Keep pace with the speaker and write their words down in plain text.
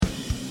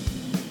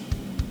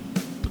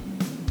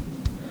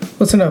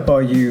Listen up,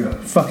 all you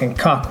fucking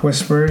cock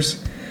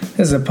whisperers.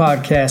 This is a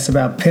podcast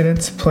about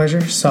penance,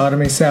 pleasure,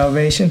 sodomy,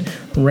 salvation,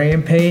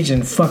 rampage,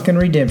 and fucking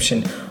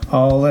redemption,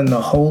 all in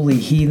the Holy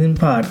Heathen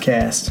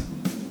Podcast.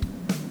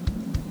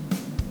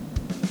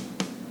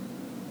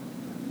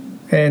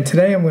 And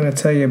today I'm going to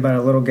tell you about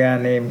a little guy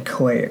named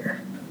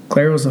Claire.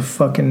 Claire was a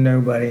fucking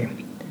nobody.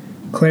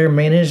 Claire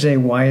managed a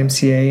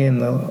YMCA in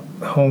the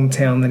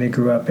hometown that he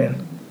grew up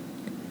in.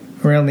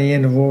 Around the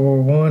end of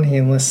World War I, he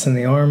enlists in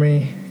the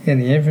army, in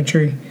the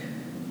infantry,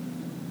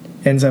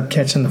 ends up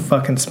catching the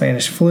fucking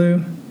Spanish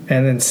flu,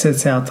 and then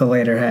sits out the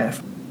later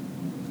half.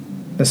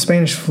 The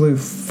Spanish flu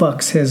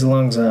fucks his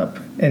lungs up,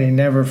 and he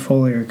never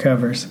fully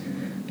recovers.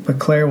 But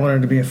Claire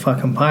wanted to be a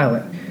fucking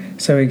pilot.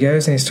 So he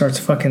goes and he starts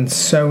fucking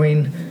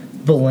sewing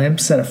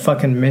blimps at a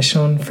fucking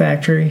Michelin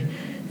factory,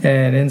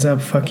 and ends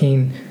up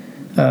fucking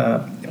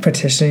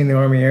petitioning the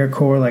Army Air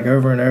Corps like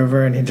over and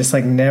over, and he just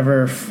like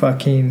never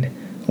fucking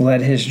let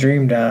his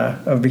dream die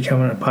of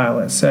becoming a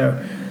pilot. So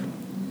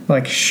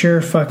like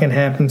sure fucking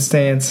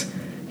happenstance,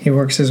 he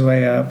works his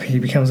way up, he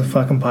becomes a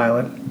fucking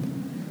pilot.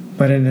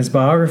 But in his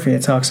biography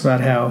it talks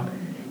about how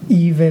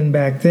even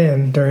back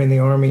then during the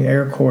Army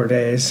Air Corps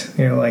days,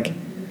 you know, like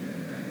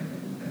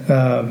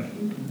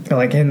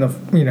in the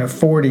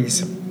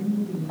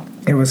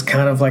 40s, it was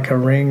kind of like a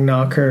ring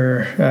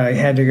knocker. He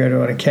had to go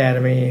to an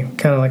academy,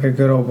 kind of like a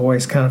good old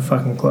boys kind of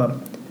fucking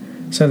club.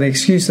 So the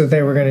excuse that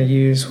they were going to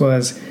use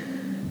was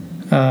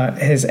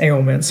his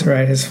ailments,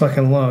 right? His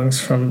fucking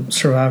lungs from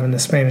surviving the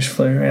Spanish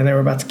flu, and they were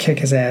about to kick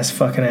his ass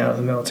fucking out of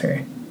the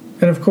military.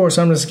 And of course,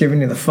 I'm just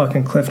giving you the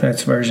fucking Cliff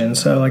Notes version.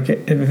 So like,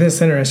 if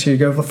this interests you,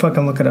 go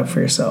fucking look it up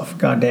for yourself.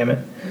 God damn it.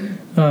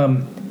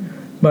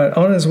 But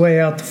on his way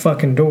out the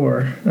fucking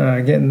door,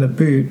 getting the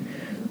boot,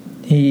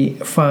 he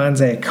finds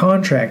a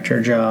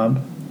contractor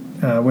job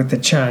with the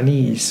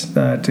Chinese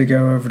to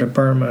go over to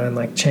Burma and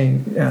like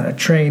train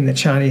the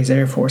Chinese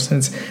Air Force,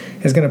 and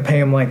it's going to pay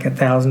him like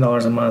 $1,000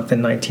 a month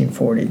in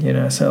 1940. You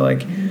know, so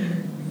like,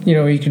 you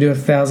know, you could do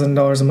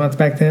 $1,000 a month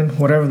back then.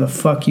 Whatever the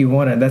fuck you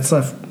wanted. That's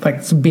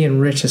like being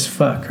rich as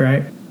fuck,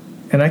 right?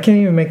 And I can't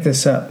even make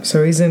this up.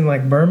 So he's in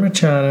like Burma,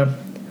 China.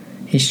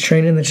 He's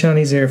training the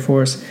Chinese Air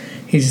Force.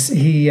 He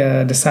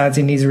decides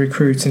he needs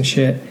recruits and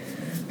shit.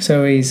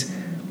 So he's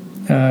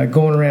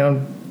going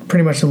around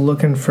pretty much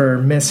looking for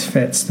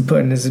misfits to put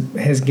in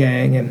his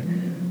gang, and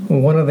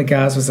one of the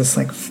guys was this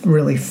like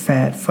really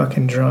fat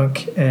fucking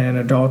drunk and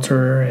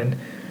adulterer, and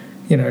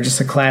you know,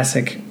 just a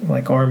classic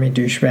like army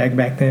douchebag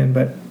back then.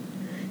 But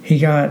he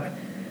got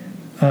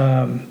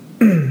the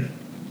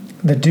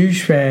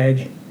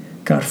douchebag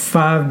got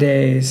 5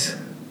 days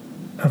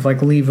of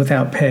like leave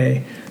without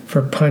pay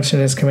for punching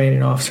his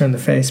commanding officer in the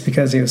face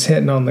because he was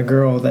hitting on the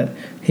girl that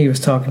he was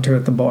talking to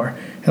at the bar.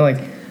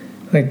 And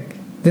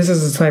like this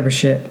is the type of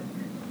shit.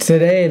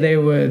 Today, they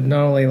would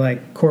not only,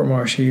 like,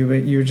 court-martial you,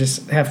 but you would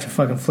just have to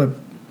fucking flip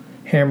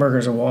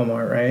hamburgers at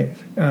Walmart, right?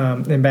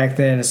 And back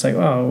then, it's like,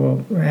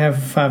 oh, well, have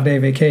a 5-day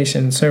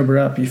vacation, sober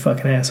up, you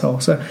fucking asshole.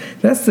 So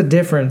that's the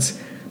difference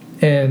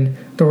in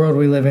the world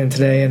we live in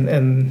today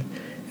and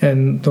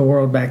the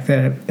world back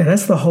then. And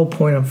that's the whole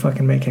point I'm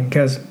fucking making,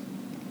 because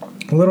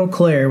little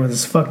Claire, with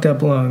his fucked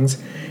up lungs,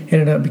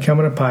 ended up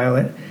becoming a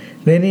pilot.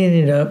 Then he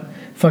ended up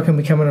fucking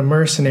becoming a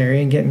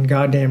mercenary and getting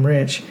goddamn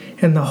rich.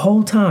 And the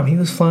whole time he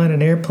was flying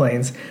in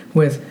airplanes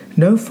with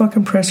no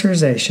fucking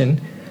pressurization,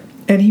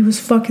 and he was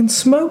fucking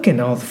smoking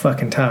all the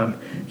fucking time.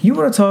 You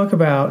want to talk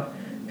about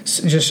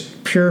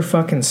just pure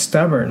fucking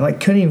stubborn?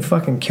 Like, couldn't even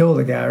fucking kill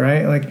the guy,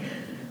 right?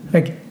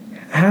 Like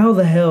how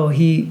the hell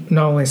he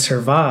not only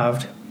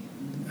survived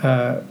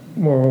World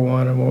War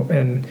I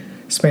and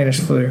Spanish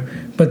flu,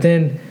 but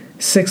then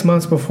 6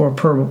 months before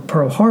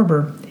Pearl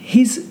Harbor,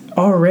 he's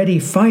already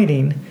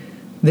fighting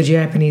the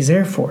Japanese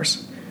Air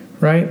Force,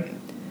 right?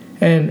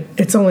 And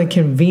it's only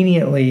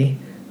conveniently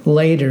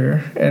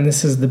later, and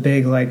this is the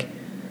big, like,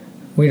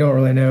 we don't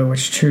really know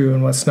what's true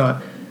and what's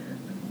not.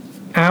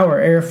 Our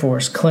Air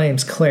Force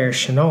claims Claire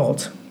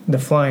Chennault, the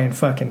Flying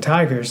fucking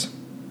Tigers,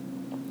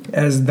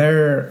 as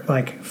their,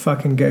 like,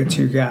 fucking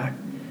go-to guy.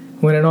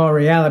 When in all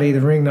reality,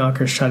 the ring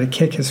knockers tried to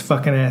kick his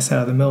fucking ass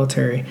out of the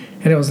military,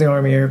 and it was the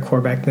Army Air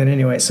Corps back then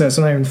anyway, so it's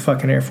not even the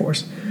fucking Air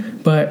Force.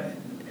 But,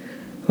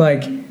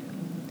 like,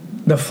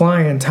 the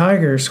Flying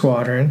Tiger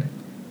Squadron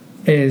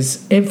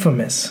is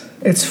infamous.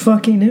 It's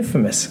fucking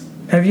infamous.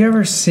 Have you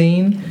ever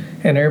seen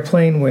an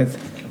airplane with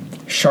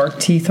shark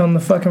teeth on the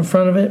fucking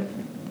front of it?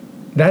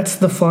 That's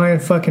the Flying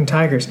fucking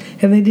Tigers.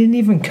 And they didn't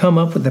even come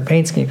up with the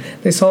paint scheme.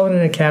 They saw it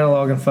in a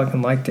catalog and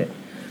fucking liked it.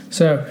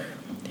 So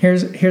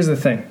here's the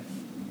thing.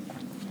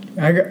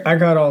 I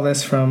got all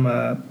this from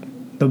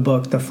the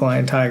book, The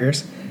Flying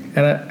Tigers.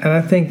 And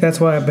I think that's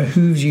why it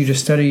behooves you to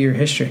study your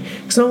history.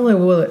 Because not only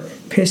will it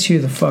piss you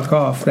the fuck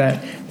off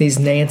that these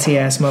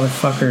Nancy-ass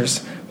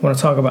motherfuckers want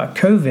to talk about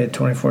COVID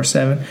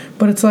 24/7,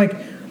 but it's like,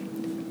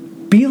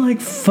 be like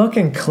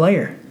fucking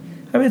Claire.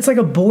 I mean, it's like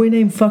a boy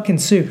named fucking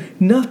Sue.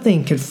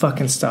 Nothing could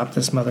fucking stop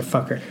this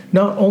motherfucker.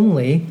 Not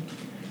only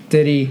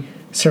did he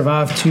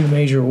survive 2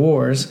 major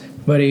wars,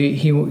 but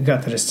he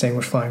got the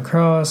Distinguished Flying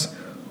Cross,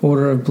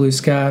 Order of Blue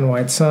Sky and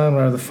White Sun,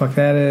 whatever the fuck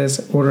that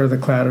is, Order of the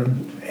Cloud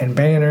and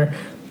Banner,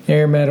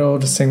 Air Medal,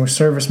 Distinguished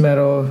Service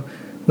Medal,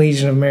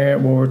 Legion of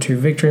Merit, World War II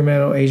Victory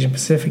Medal, Asian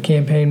Pacific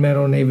Campaign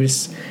Medal,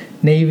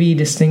 Navy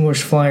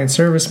Distinguished Flying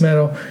Service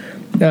Medal.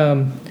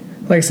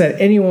 Like I said,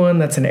 anyone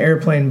that's an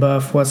airplane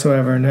buff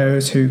whatsoever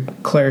knows who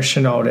Claire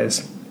Chennault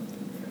is.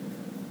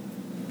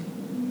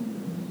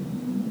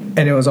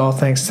 And it was all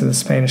thanks to the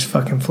Spanish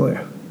fucking flu.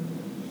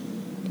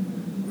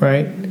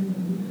 Right?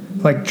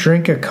 Like,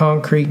 drink a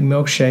concrete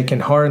milkshake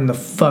and harden the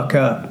fuck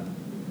up.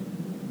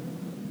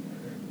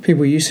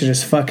 People used to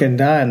just fucking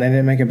die and they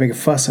didn't make a big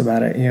fuss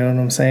about it, you know what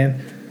I'm saying?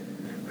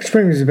 Which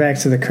brings me back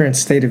to the current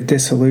state of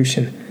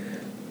dissolution.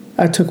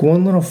 I took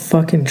one little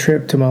fucking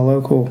trip to my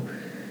local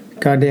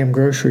goddamn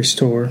grocery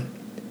store,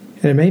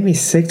 and it made me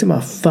sick to my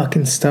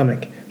fucking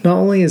stomach. Not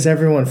only is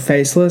everyone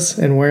faceless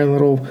and wearing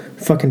little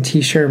fucking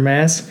t-shirt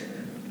masks,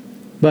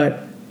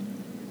 but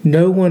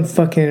no one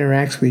fucking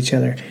interacts with each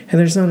other. And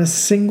there's not a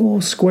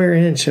single square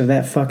inch of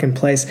that fucking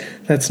place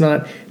that's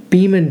not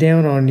beaming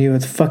down on you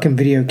with fucking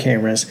video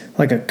cameras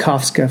like a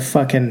Kafka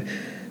fucking,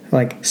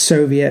 like,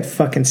 Soviet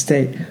fucking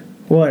state.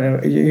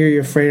 What,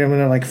 you're afraid I'm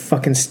gonna, like,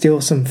 fucking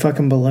steal some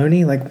fucking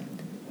baloney? Like,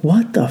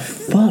 what the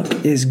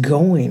fuck is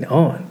going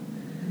on?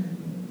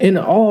 In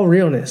all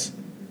realness,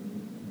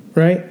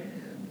 right?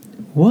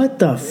 What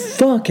the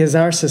fuck has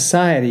our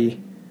society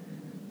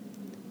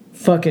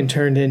fucking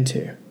turned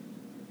into?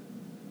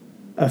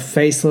 A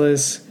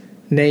faceless,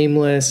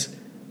 nameless,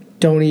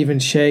 don't even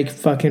shake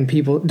fucking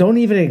people, don't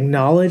even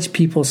acknowledge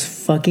people's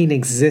fucking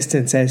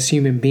existence as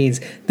human beings.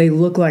 They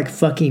look like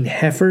fucking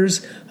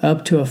heifers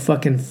up to a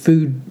fucking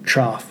food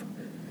trough.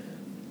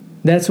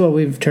 That's what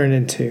we've turned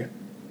into.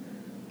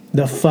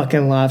 The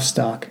fucking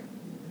livestock.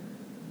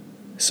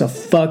 So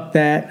fuck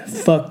that,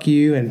 fuck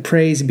you, and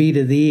praise be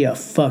to thee, a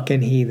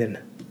fucking heathen.